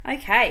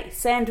Okay,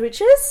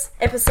 Sandwiches,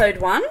 episode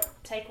 1.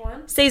 Take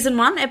one. Season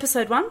 1,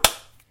 episode 1.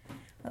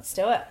 Let's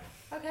do it.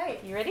 Okay.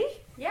 You ready?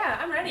 Yeah,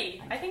 I'm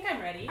ready. I think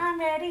I'm ready. I'm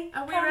ready.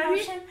 Are we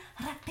ready?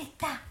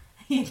 Rapida.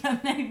 You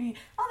don't know me.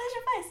 Oh, there's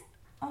your face.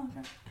 Oh,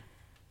 God.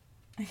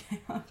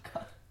 Okay, oh,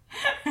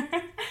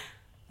 God.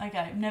 Okay,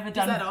 I've never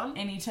done that on?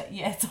 any...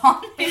 yeah, it's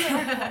on.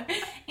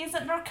 Is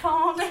it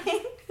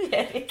recording?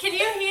 Yeah. Can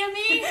you hear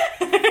me?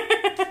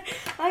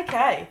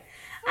 Okay.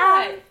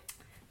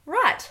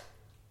 Right.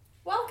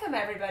 Welcome,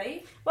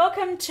 everybody.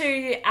 Welcome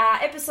to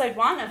episode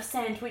 1 of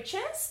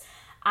Sandwiches,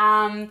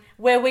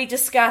 where we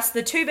discuss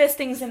the two best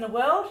things in the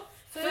world,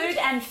 food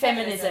and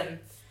feminism.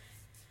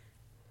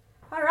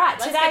 All right,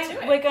 Let's get today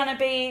to it. we're going to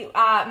be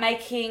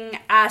making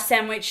a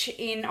sandwich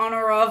in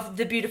honour of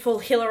the beautiful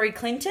Hillary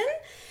Clinton.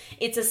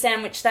 It's a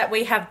sandwich that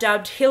we have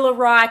dubbed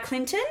Hillary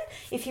Clinton.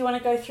 If you want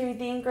to go through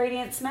the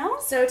ingredients, Mel.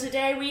 So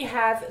today we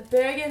have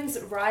Bergen's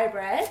rye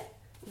bread.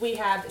 We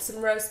have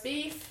some roast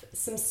beef,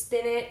 some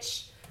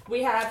spinach.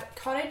 We have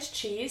cottage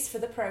cheese for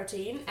the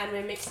protein, and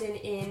we're mixing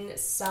in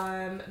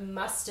some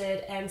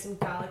mustard and some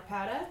garlic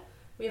powder.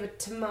 We have a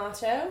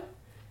tomato,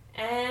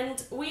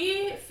 and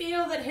we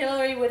feel that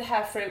Hillary would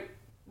have fruit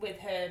with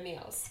her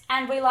meals.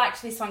 And we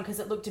liked this one because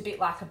it looked a bit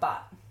like a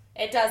butt.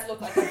 It does look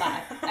like a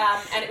butt,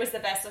 and it was the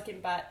best looking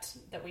butt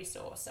that we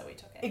saw, so we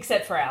took it.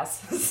 Except for ours.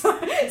 so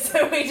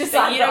we decided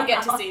But you don't get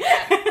on to ours. see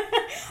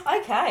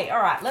that. Okay,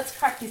 all right, let's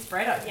crack this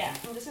bread open. Yeah,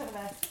 we'll just have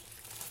that.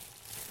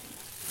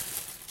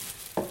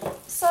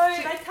 So,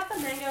 Should I cut the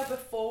mango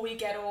before we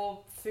get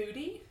all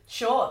foodie?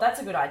 sure, that's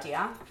a good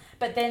idea.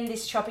 But then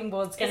this chopping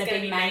board's going It's to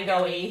gonna be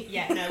mango-y.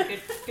 Yeah, no,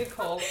 good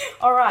call.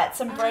 All right,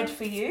 some bread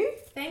for you.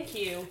 Thank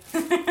you.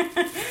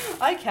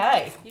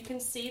 Okay. You can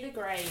see the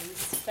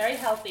grains. Very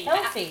healthy.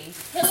 Healthy.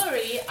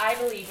 Hillary, I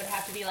believe, would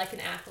have to be like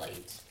an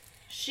athlete.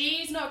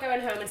 She's not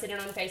going home and sitting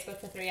on Facebook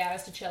for 3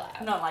 hours to chill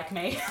out. Not like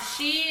me.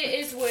 She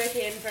is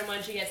working from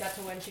when she gets up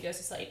to when she goes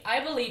to sleep.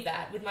 I believe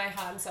that with my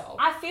heart and soul.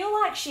 I feel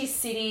like she's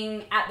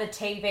sitting at the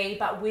TV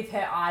but with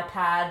her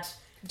iPad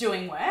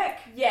doing work.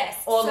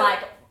 Yes. Or so like,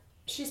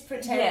 she's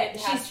pretending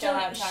to have chill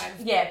out time.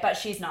 Yeah, but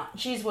she's not.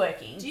 She's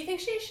working. Do you think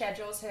she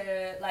schedules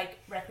her like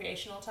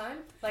recreational time?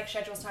 Like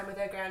schedules time with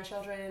her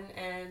grandchildren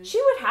and She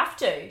would have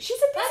to. She's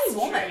a busy That's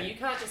woman. true. You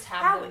can't just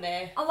have How- them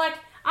there. Like,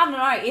 I don't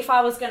know, if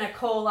I was going to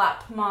call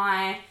up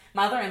my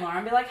mother-in-law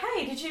and be like,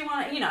 hey, did you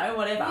want to,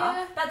 whatever.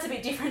 Yeah. That's a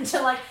bit different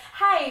to like,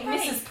 hey,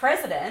 Hey. Mrs.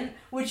 President,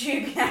 would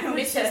you be able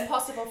Mrs. to...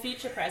 Possible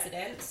future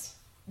president.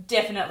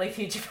 Definitely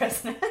future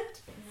president.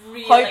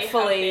 Really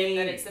Hopefully hoping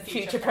that it's the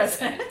future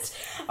president.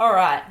 All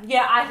right.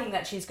 Yeah, I think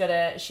that she's got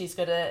to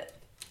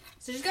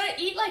So she's got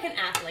to eat like an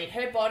athlete.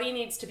 Her body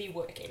needs to be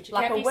working. She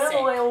like can't a be sick.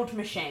 well-oiled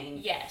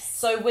machine. Yes.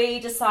 So we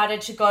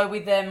decided to go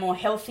with a more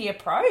healthy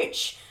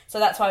approach. So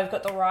that's why we've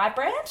got the rye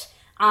bread.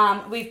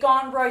 We've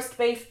gone roast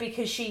beef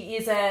because she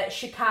is a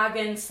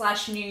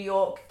Chicagan/New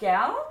York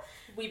gal.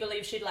 We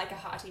believe she'd like a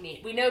hearty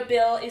meat. We know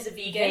Bill is a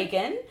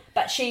vegan.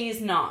 But she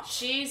is not.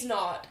 She's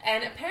not.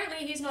 And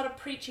apparently he's not a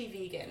preachy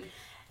vegan.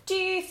 Do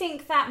you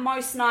think that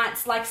most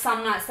nights, like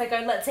some nights they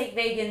go, let's eat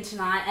vegan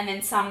tonight, and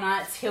then some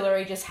nights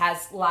Hillary just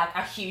has like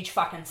a huge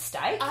fucking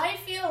steak? I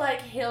feel like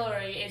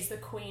Hillary is the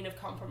queen of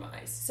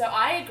compromise. So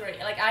I agree.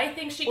 Like, I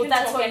think she Well, can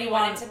that's talk what you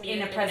anyone want into meeting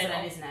in a the president,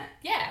 middle. isn't it?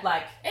 Yeah.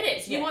 Like, It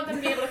is. You yeah. want them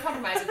to be able to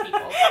compromise with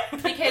people.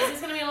 Because there's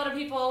going to be a lot of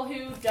people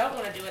who don't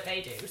want to do what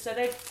they do. So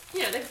they've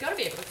got to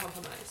be able to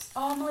compromise.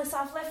 Oh, Melissa,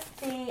 I've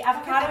left the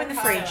avocado in the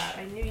fridge. Out.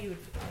 I knew you would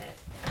forget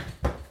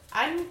it.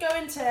 I'm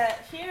going to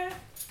here.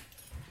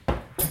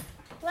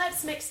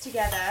 Let's mix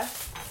together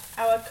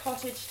our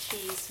cottage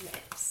cheese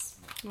mix.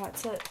 Right,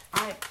 so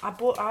I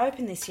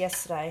opened this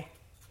yesterday.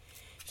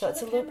 So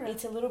Show the camera.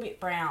 it's a little bit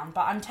brown,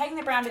 but I'm taking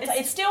the brown bits.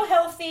 It's still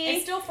healthy.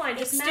 It's still fine.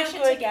 Just It's mash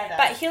still it good, together.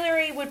 But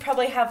Hillary would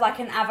probably have like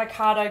an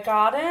avocado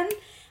garden.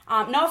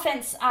 No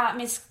offense,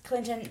 Miss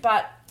Clinton,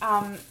 but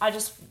I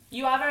just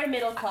You are very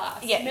middle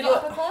class. Yeah, Middle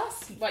you're- upper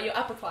class? Well, you're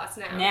upper class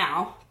now.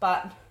 now,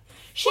 but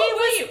she What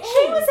were you?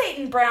 she Ooh. was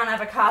eating brown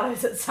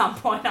avocados at some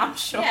point, I'm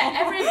sure. Yeah,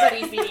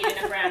 everybody's been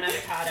eating a brown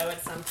avocado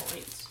at some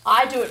point.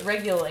 I do it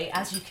regularly,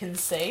 as you can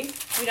see.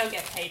 We don't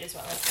get paid as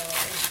well as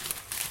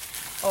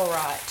Hillary. All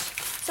right.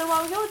 So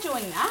while you're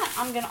doing that,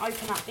 I'm going to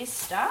open up this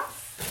stuff.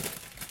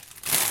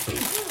 I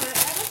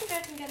don't think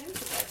I can get into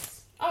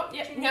this. Oh,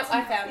 yeah. Do you No, need some-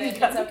 I found You it.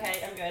 got It's it?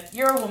 okay. I'm good.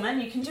 You're a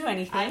woman. You can do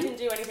anything. I can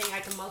do anything. I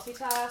can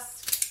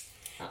multitask.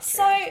 Not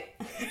So,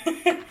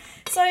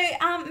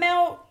 true.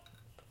 Mel,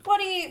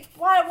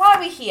 why are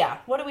we here?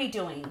 What are we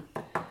doing?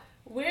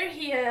 We're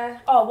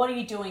here. Oh, what are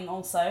you doing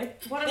also?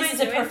 What am This I is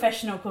doing? a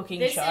professional cooking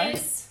This show.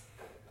 is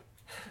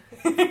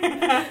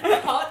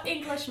hot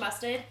English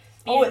mustard.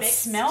 Oh, being it mixed.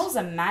 smells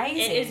amazing.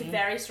 It is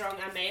very strong.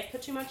 I may have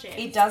put too much in.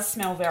 It does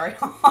smell very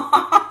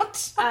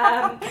hot.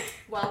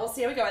 Well, we'll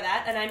see how we go with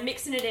that. And I'm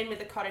mixing it in with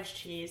the cottage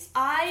cheese.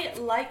 I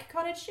like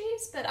cottage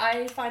cheese, but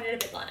I find it a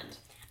bit bland.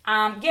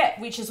 Yeah,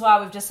 which is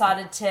why we've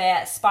decided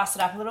to spice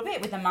it up a little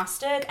bit with the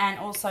mustard and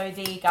also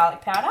the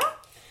garlic powder.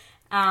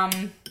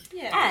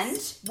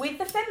 Yes. And with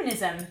the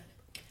feminism.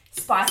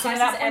 Spicing it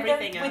Spices up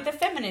everything up. with the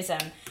feminism.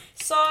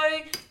 So,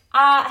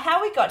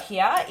 How we got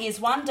here is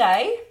one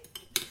day,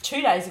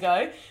 2 days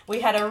ago,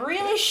 we had a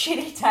really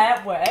shitty day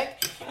at work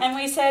and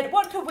we said,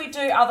 what could we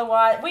do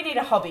otherwise? We need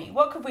a hobby.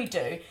 What could we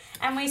do?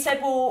 And we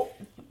said, well,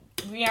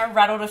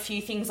 rattled a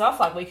few things off.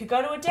 Like we could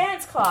go to a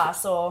dance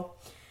class or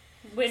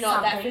we're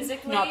not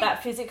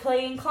that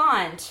physically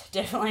inclined.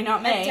 Definitely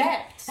not me.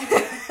 Adept.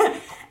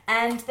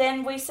 And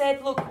then we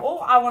said, look,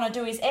 all I want to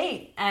do is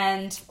eat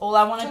and all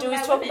I want to do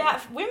is talk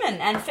about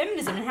women and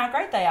feminism and how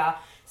great they are.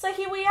 So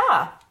here we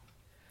are.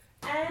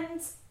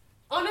 And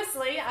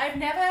honestly, I've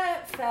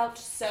never felt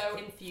so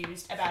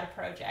infused about a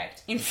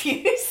project.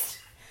 Infused?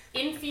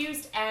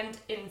 Infused and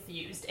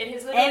infused. It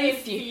has literally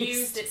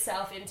infused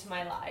itself into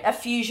my life. A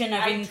fusion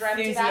of enthusiastic...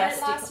 dreamt about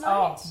it last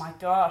night. Oh my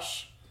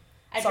gosh.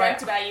 I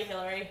dreamt about you,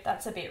 Hillary.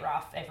 That's a bit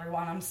rough,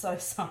 everyone. I'm so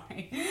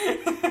sorry.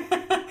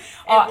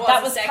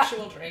 That was a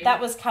sexual dream.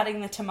 That was cutting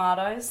the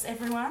tomatoes,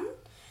 everyone.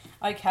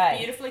 Okay.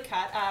 Beautifully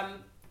cut.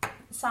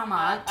 Some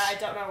aren't. I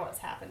don't know what's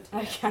happened.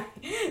 Okay.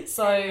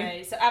 So...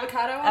 Anyway, so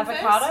avocado on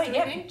Avocado, first,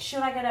 yep. Should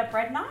I get a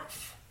bread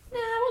knife? Nah,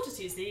 we'll just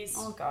use these.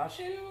 Oh, gosh.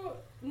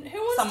 Who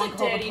wants to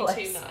dirty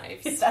two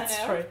knives?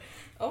 That's true.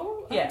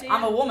 Oh, yeah, dear.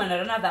 I'm a woman. I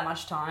don't have that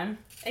much time.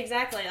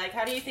 Exactly. Like,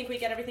 how do you think we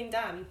get everything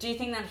done? Do you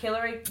think that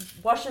Hillary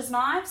washes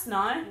knives?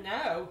 No.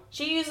 No.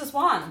 She uses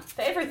one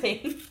for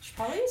everything. She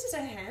probably uses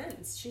her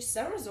hands. She's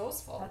so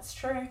resourceful. That's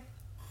true.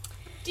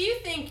 Do you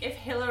think if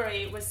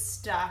Hillary was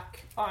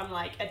stuck on,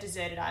 like, a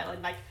deserted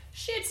island, like,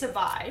 she'd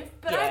survive,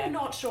 but Yeah. I'm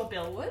not sure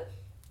Bill would?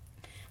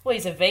 Well,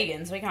 he's a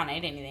vegan, so he can't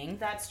eat anything.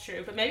 That's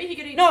true, but maybe he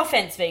could eat... No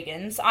offence,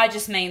 vegans. I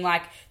just mean,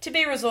 like, to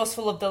be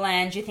resourceful of the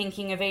land, you're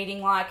thinking of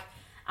eating, like,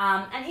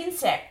 an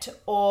insect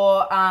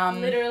or...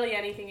 literally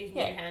anything you can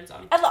get your hands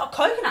on. A lot of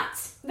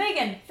coconuts.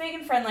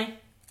 Vegan friendly.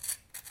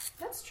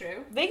 That's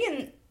true.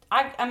 Vegan,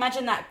 I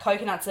imagine that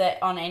coconuts are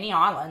on any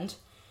island.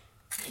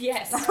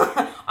 Yes.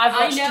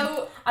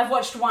 I've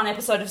watched one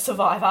episode of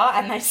Survivor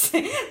and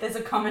there's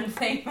a common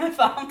theme of...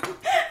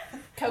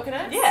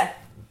 Coconuts? Yeah.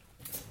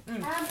 Can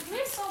we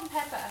have salt and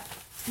pepper?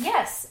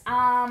 Yes.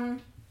 Oh,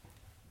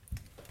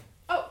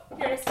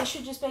 here it is. This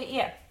should just be,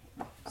 yeah.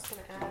 Just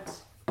gonna add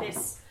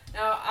this.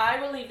 Now, I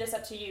will leave this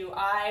up to you.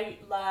 I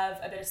love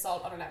a bit of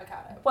salt on an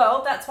avocado.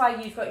 Well, that's why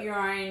you've got your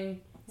own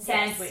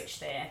sandwich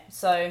there.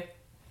 So,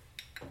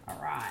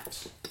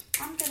 alright.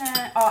 I'm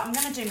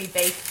gonna do me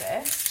beef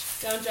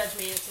first. Don't judge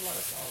me, it's a lot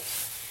of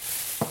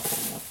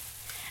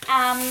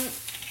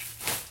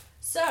salt.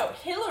 So,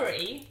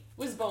 Hillary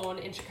was born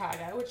in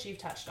Chicago, which you've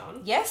touched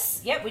on.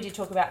 Yes, yep, we did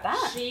talk about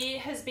that. She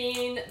has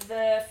been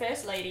the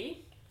First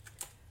Lady.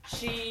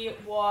 She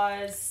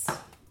was...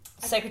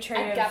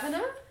 Secretary a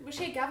governor? Was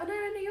she a governor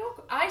in New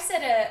York? I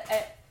said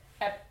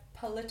a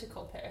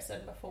political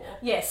person before.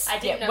 Yes, I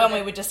didn't know when the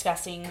we were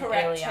discussing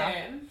correct earlier.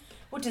 term.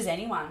 Well, does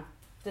anyone?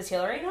 Does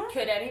Hillary know?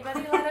 Could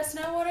anybody let us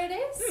know what it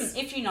is?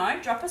 If you know,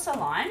 drop us a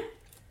line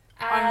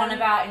on one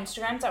of our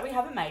Instagrams that we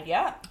haven't made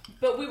yet.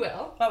 But we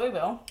will.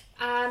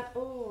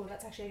 Oh,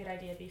 That's actually a good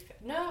idea. Beef.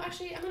 No,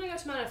 actually, I'm going to go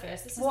tomato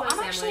first. This is well, my I'm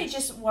sandwich. actually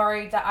just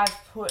worried that I've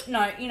put...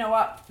 No, you know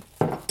what?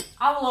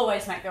 I will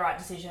always make the right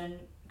decision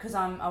because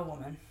I'm a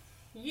woman.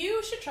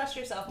 You should trust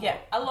yourself more. Yeah.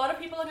 A lot of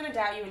people are going to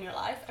doubt you in your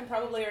life and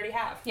probably already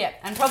have. Yeah,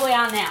 and probably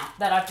are now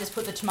that I've just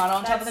put the tomato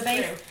on top of the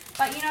beef. True.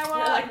 But you know what?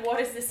 You're like, what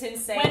is this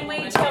insane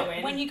woman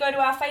doing? When you go to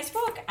our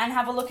Facebook and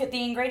have a look at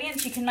the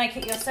ingredients, you can make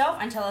it yourself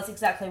and tell us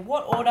exactly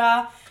what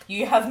order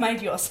you have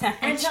made your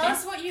sandwich. And tell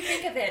us what you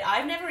think of it.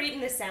 I've never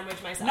eaten this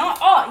sandwich myself.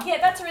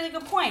 That's a really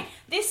good point.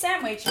 This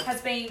sandwich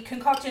has been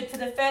concocted for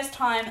the first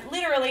time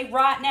literally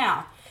right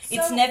now.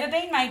 It's never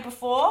been made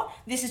before.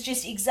 This is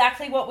just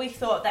exactly what we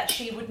thought that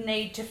she would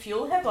need to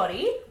fuel her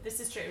body. This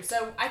is true.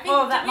 So I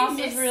think... that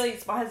mustard's really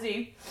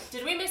spicy.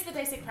 Did we miss the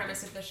basic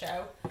premise of the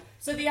show?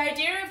 So the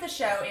idea of the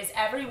show is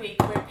every week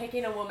we're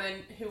picking a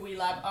woman who we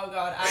love. Oh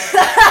God,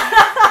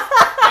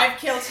 I've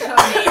killed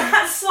Tony.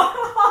 That's so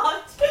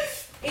hot.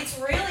 It's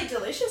really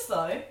delicious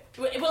though.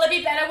 Will it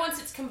be better once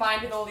it's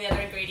combined with all the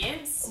other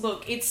ingredients?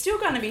 Look, it's still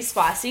going to be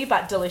spicy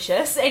but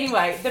delicious.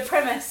 Anyway, the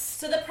premise.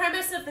 So the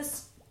premise of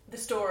the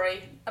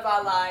story of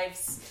our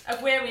lives,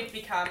 of where we've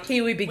become.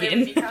 Here we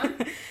begin.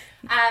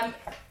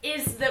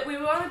 Is that we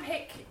want to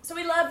pick... So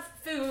we love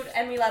food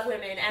and we love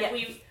women and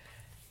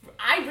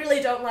I really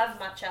don't love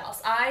much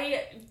else.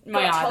 I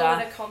got told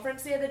at a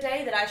conference the other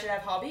day that I should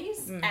have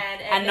hobbies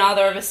and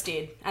neither of us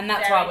did. And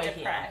that's why we're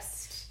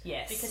depressed. Here.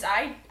 Yes. Because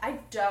I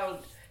don't...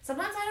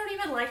 Sometimes I don't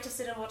even like to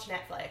sit and watch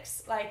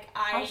Netflix. Like,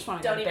 I just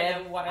want to don't go to even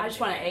bed. know what I'm doing. I just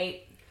want to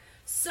eat.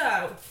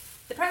 So,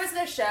 the premise of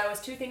this show is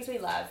two things we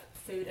love,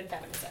 food and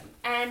feminism.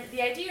 And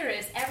the idea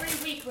is every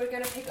week we're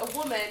going to pick a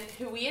woman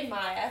who we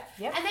admire,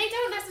 and they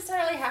don't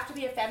necessarily have to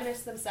be a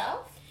feminist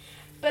themselves,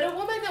 but a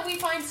woman that we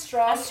find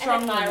strong and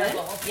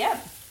admirable. Woman.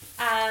 Yep.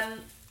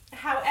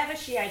 However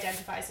she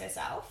identifies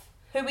herself.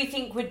 Who we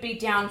think would be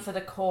down for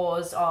the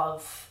cause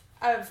of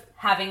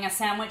having a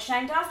sandwich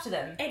named after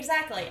them.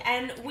 Exactly.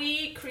 And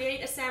we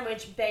create a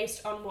sandwich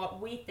based on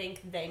what we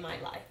think they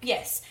might like.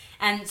 Yes.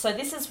 And so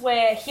this is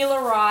where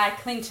Hillary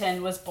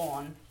Clinton was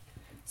born.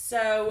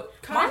 So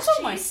Mine's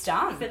cottage almost cheese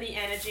done. for the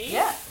energy.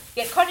 Yeah.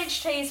 Get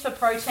cottage cheese for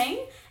protein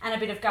and a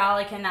bit of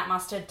garlic and that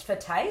mustard for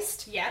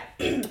taste. Yeah.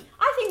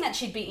 I think that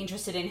she'd be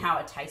interested in how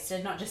it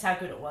tasted, not just how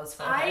good it was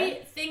for her.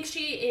 I think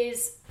she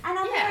is. And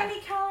are there Yeah. any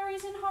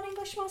calories in hot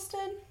English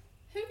mustard?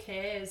 Who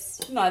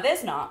cares? No,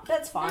 there's not.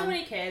 That's fine.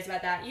 Nobody cares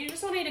about that. You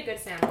just want to eat a good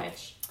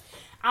sandwich.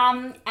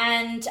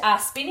 And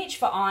spinach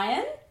for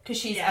iron, because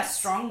she's a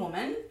strong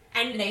woman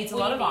and needs a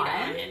lot of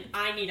iron.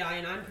 I need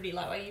iron. I'm pretty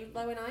low. Are you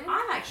low in iron?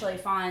 I'm actually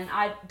fine.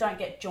 I don't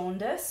get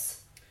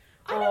jaundice.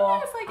 I don't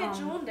know if I get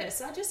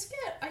jaundice.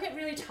 I get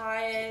really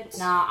tired.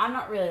 Nah, I'm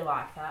not really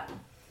like that.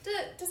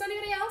 Does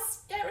anybody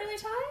else get really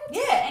tired?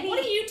 Yeah.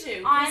 What do you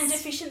do? Iron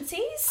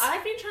deficiencies?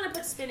 I've been trying to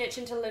put spinach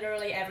into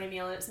literally every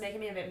meal and it's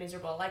making me a bit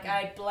miserable. Like,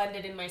 I blend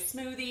it in my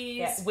smoothies.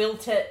 Yeah,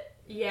 wilt it.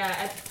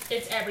 Yeah,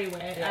 it's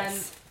everywhere.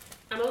 Yes.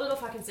 And I'm a little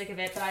fucking sick of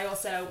it, but I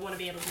also want to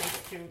be able to make it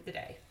through the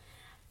day.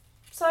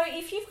 So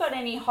if you've got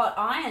any hot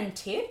iron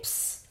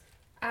tips,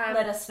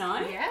 let us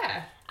know.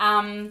 Yeah.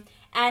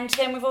 And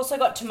then we've also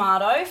got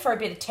tomato for a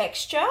bit of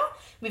texture.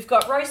 We've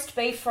got roast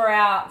beef for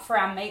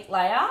our meat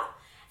layer.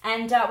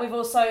 And we've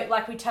also,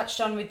 like we touched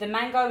on with the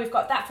mango, we've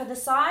got that for the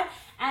side.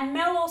 And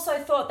Mel also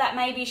thought that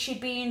maybe she'd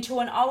be into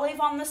an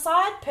olive on the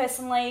side.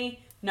 Personally,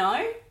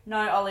 no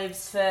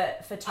olives for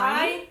Tony.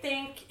 I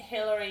think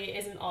Hillary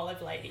is an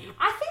olive lady.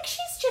 I think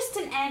she's just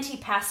an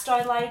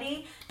anti-pasto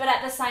lady, but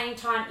at the same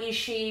time,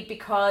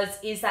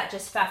 is that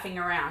just faffing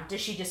around? Does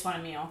she just want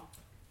a meal?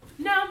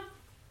 No.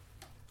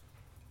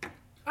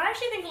 I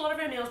actually think a lot of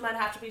her meals might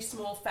have to be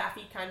small,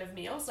 faffy kind of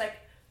meals, like,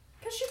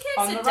 because she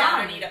can't sit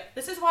down and eat it.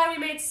 This is why we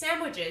made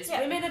sandwiches.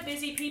 Yeah. Women are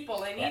busy people.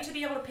 They need to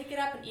be able to pick it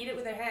up and eat it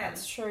with their hands.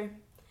 That's true.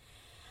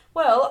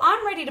 Well,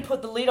 I'm ready to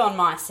put the lid on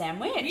my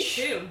sandwich. Me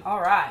too. All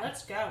right.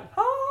 Let's go.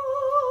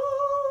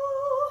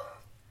 Oh,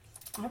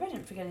 I hope I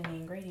didn't forget any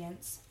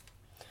ingredients.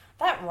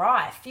 That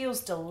rye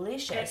feels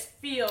delicious.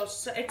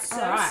 It's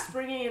so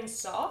springy and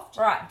soft.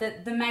 All right,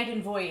 the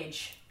maiden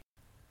voyage.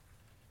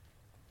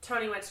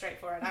 Tony went straight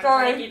for it. I'm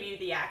trying to give you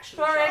the action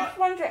shot. I just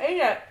want to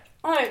eat it.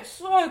 Oh, it's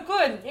so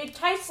good. It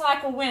tastes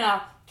like a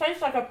winner. It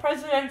tastes like a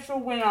presidential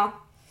winner.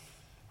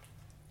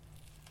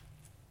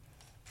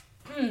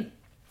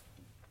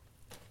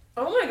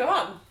 Oh my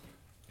god.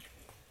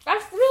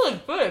 That's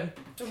really good.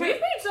 We've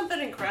made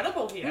something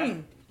incredible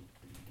here.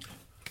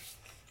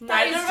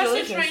 That Neither is of us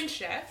delicious. are trained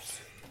chefs.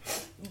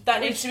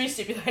 That needs to be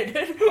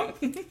stipulated.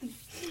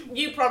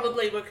 You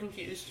probably were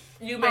confused.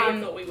 You may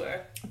have thought we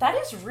were. That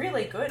is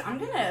really good. I'm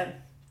going to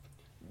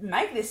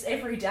make this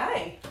every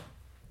day.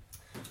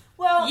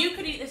 Well, You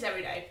could eat this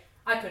every day.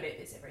 I could eat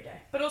this every day.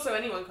 But also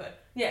anyone could.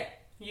 Yeah.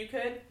 You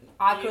could.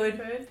 I You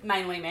could.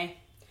 Mainly me.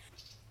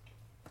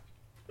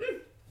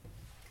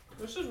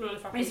 This is really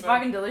fucking It's good.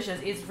 fucking delicious.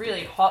 It's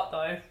really hot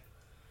though.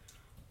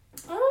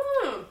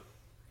 Oh.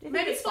 Maybe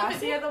Maybe it's flip it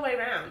spicy. the other way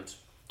around.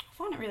 I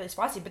find it really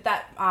spicy, but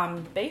that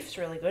beef's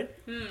really good.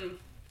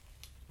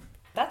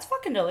 That's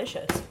fucking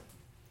delicious.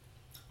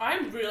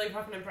 I'm really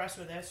fucking impressed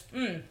with this.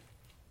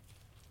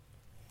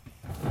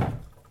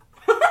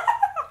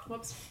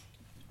 Whoops.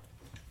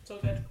 So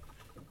good.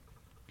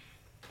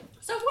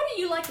 So what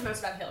do you like the most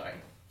about Hillary?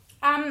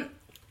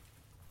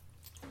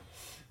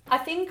 I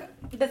think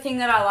the thing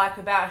that I like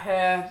about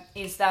her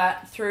is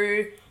that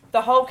through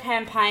the whole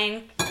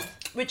campaign,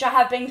 which I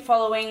have been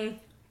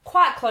following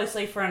quite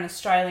closely for an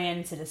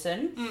Australian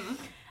citizen,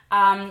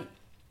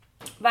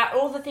 that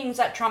all the things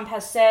that Trump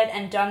has said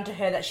and done to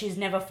her, that she's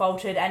never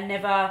faltered and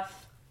never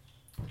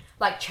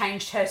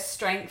changed her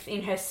strength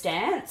in her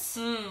stance.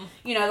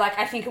 You know,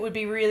 I think it would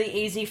be really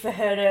easy for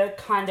her to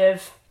kind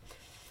of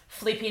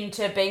flip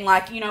into being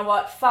like, you know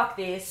what, fuck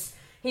this.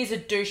 He's a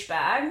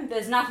douchebag.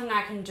 There's nothing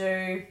I can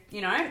do,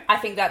 you know. I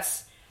think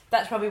that's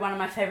probably one of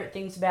my favourite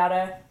things about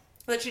her.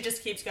 That she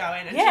just keeps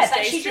going and Yeah,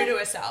 she stays true to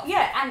herself.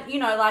 Yeah, and, you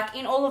know,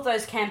 in all of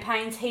those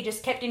campaigns, he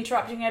just kept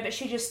interrupting her, but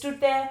she just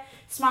stood there,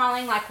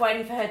 smiling,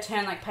 waiting for her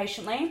turn,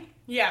 patiently.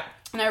 Yeah.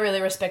 And I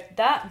really respected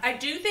that. I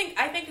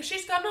think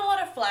she's gotten a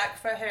lot of flack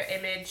for her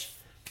image.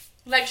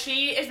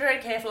 She is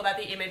very careful about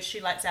the image she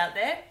lets out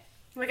there.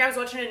 I was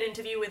watching an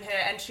interview with her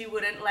and she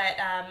wouldn't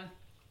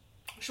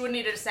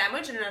eat a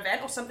sandwich in an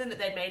event or something that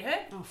they'd made her.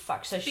 Oh,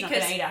 fuck, so she's not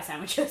going to eat our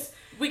sandwiches.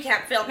 We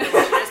can't film the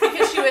sandwiches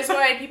because she was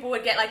worried people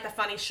would get, the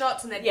funny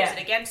shots and they'd use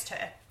it against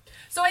her.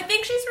 So I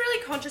think she's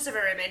really conscious of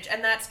her image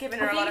and that's given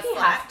her a lot of flack.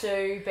 I think you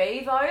have to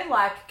be,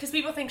 though, because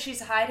people think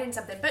she's hiding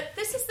something. But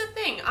this is the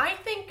thing. I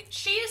think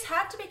she has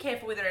had to be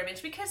careful with her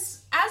image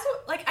because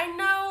I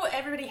know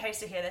everybody hates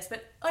to hear this,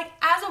 but,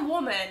 as a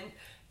woman,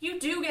 you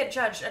do get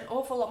judged an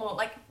awful lot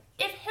more.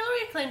 If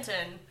Hillary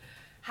Clinton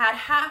had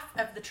half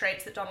of the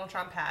traits that Donald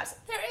Trump has,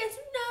 there is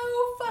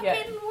no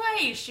fucking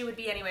way she would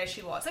be anywhere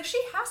she was.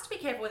 She has to be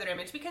careful with her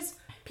image because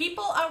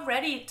people are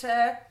ready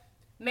to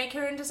make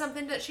her into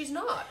something that she's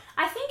not.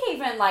 I think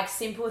even,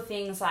 simple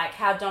things like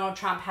how Donald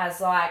Trump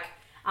has,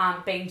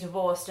 been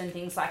divorced and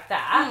things like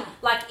that.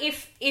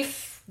 If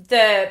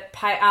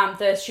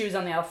the shoe was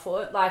on the other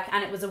foot,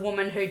 and it was a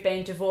woman who'd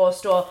been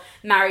divorced or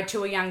married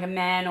to a younger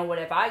man or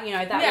whatever, you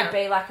know, that would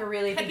be, a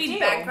really big deal. Had been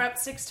bankrupt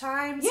 6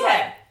 times.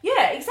 Yeah,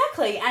 yeah,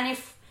 exactly. And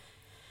if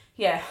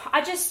Yeah,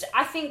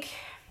 I think,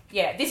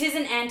 yeah, this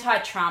isn't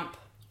anti-Trump.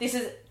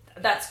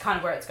 That's kind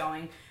of where it's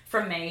going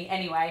from me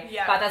anyway.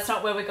 Yeah. But that's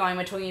not where we're going.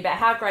 We're talking about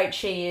how great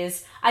she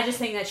is. I just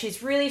think that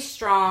she's really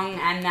strong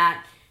and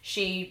that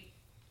she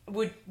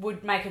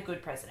would make a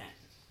good president.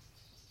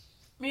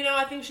 You know,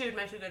 I think she would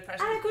make a good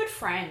president. And a good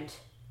friend.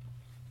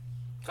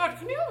 God,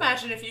 can you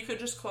imagine if you could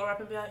just call her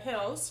up and be like,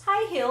 Hills,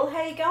 Hey, Hill,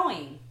 how you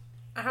going?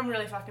 I'm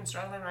really fucking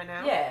struggling right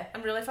now. Yeah.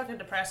 I'm really fucking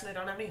depressed and I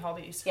don't have any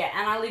hobbies. Yeah,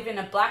 and I live in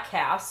a black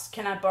house.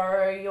 Can I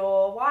borrow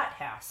your white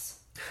house?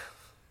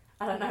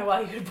 I don't know why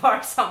you would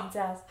borrow someone's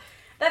house.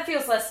 That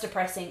feels less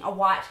depressing. A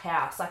white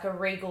house, like a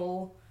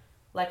regal,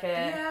 like a...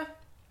 Yeah.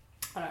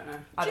 I don't know.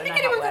 Do you think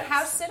anyone could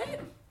house sit it?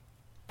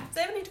 Does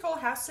they ever need to call a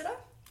house sitter?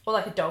 Or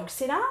like a dog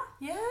sitter?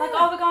 Yeah. Like,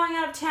 oh, we're going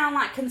out of town,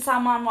 like, can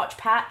someone watch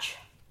Patch?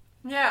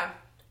 Yeah.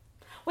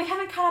 We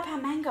haven't cut up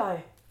our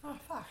mango. Oh,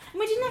 fuck. And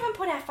we didn't even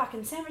put our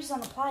fucking sandwiches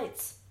on the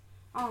plates.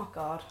 Oh,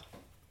 God.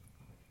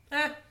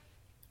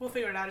 We'll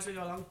figure it out as we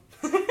go along.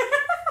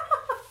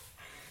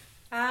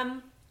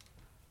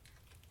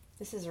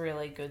 This is a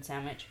really good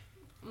sandwich.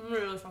 I'm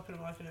really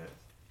fucking liking it.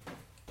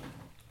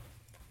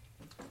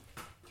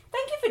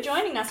 Thank you for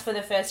joining us for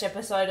the first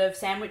episode of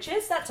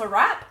Sandwiches. That's a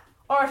wrap.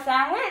 Or a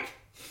sandwich.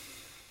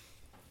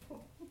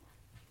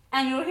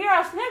 And you'll hear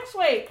us next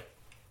week.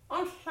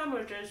 On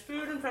sandwiches,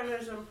 food and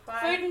feminism. Bye.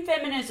 Food and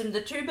feminism,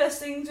 the two best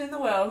things in the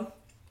world.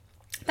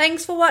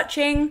 Thanks for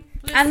watching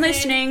and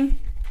listening.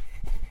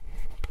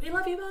 We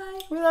love you,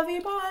 bye. We love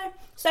you, bye.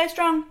 Stay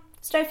strong.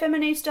 Stay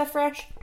feminista fresh.